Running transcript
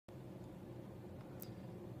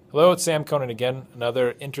Hello, it's Sam Conan again.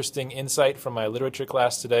 Another interesting insight from my literature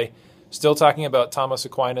class today. Still talking about Thomas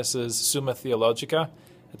Aquinas' Summa Theologica.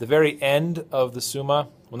 At the very end of the Summa,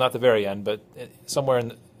 well, not the very end, but somewhere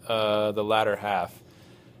in the latter half,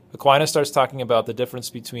 Aquinas starts talking about the difference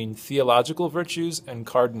between theological virtues and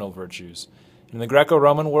cardinal virtues. In the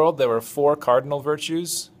Greco-Roman world, there were 4 cardinal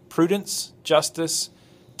virtues: prudence, justice,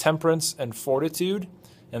 temperance, and fortitude.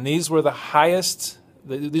 And these were the highest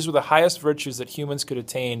virtues that humans could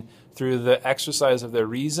attain through the exercise of their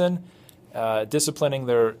reason, disciplining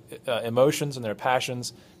their emotions and their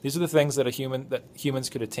passions. These are the things that humans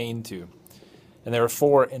could attain to. And there were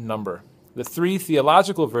 4 in number. The 3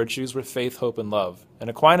 theological virtues were faith, hope, and love. And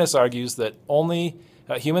Aquinas argues that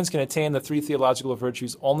humans can attain the 3 theological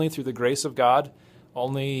virtues only through the grace of God,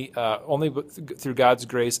 only through God's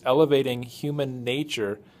grace elevating human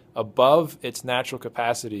nature above its natural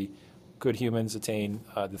capacity could humans attain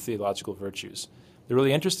the theological virtues. The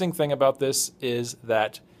really interesting thing about this is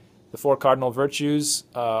that the 4 cardinal virtues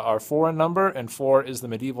are 4 in number, and 4 is the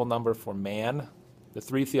medieval number for man. The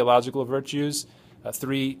 3 theological virtues,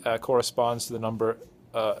 3 corresponds to the number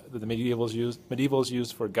that the medievals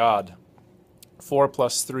used for God. 4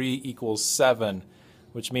 plus 3 equals 7,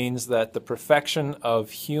 which means that the perfection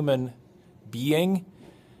of human being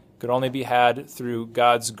could only be had through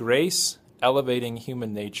God's grace elevating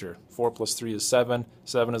human nature. 4 plus 3 is 7.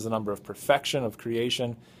 7 is the number of perfection, of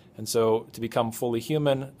creation. And so to become fully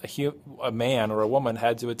human, a man or a woman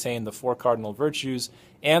had to attain the 4 cardinal virtues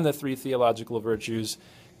and the 3 theological virtues.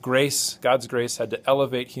 Grace, God's grace, had to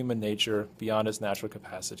elevate human nature beyond its natural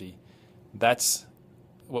capacity. That's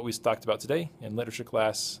what we talked about today in literature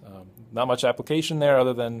class. Not much application there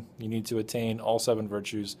other than you need to attain all 7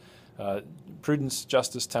 virtues: prudence,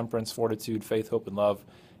 justice, temperance, fortitude, faith, hope, and love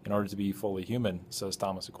in order to be fully human, says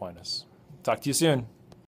Thomas Aquinas. Talk to you soon.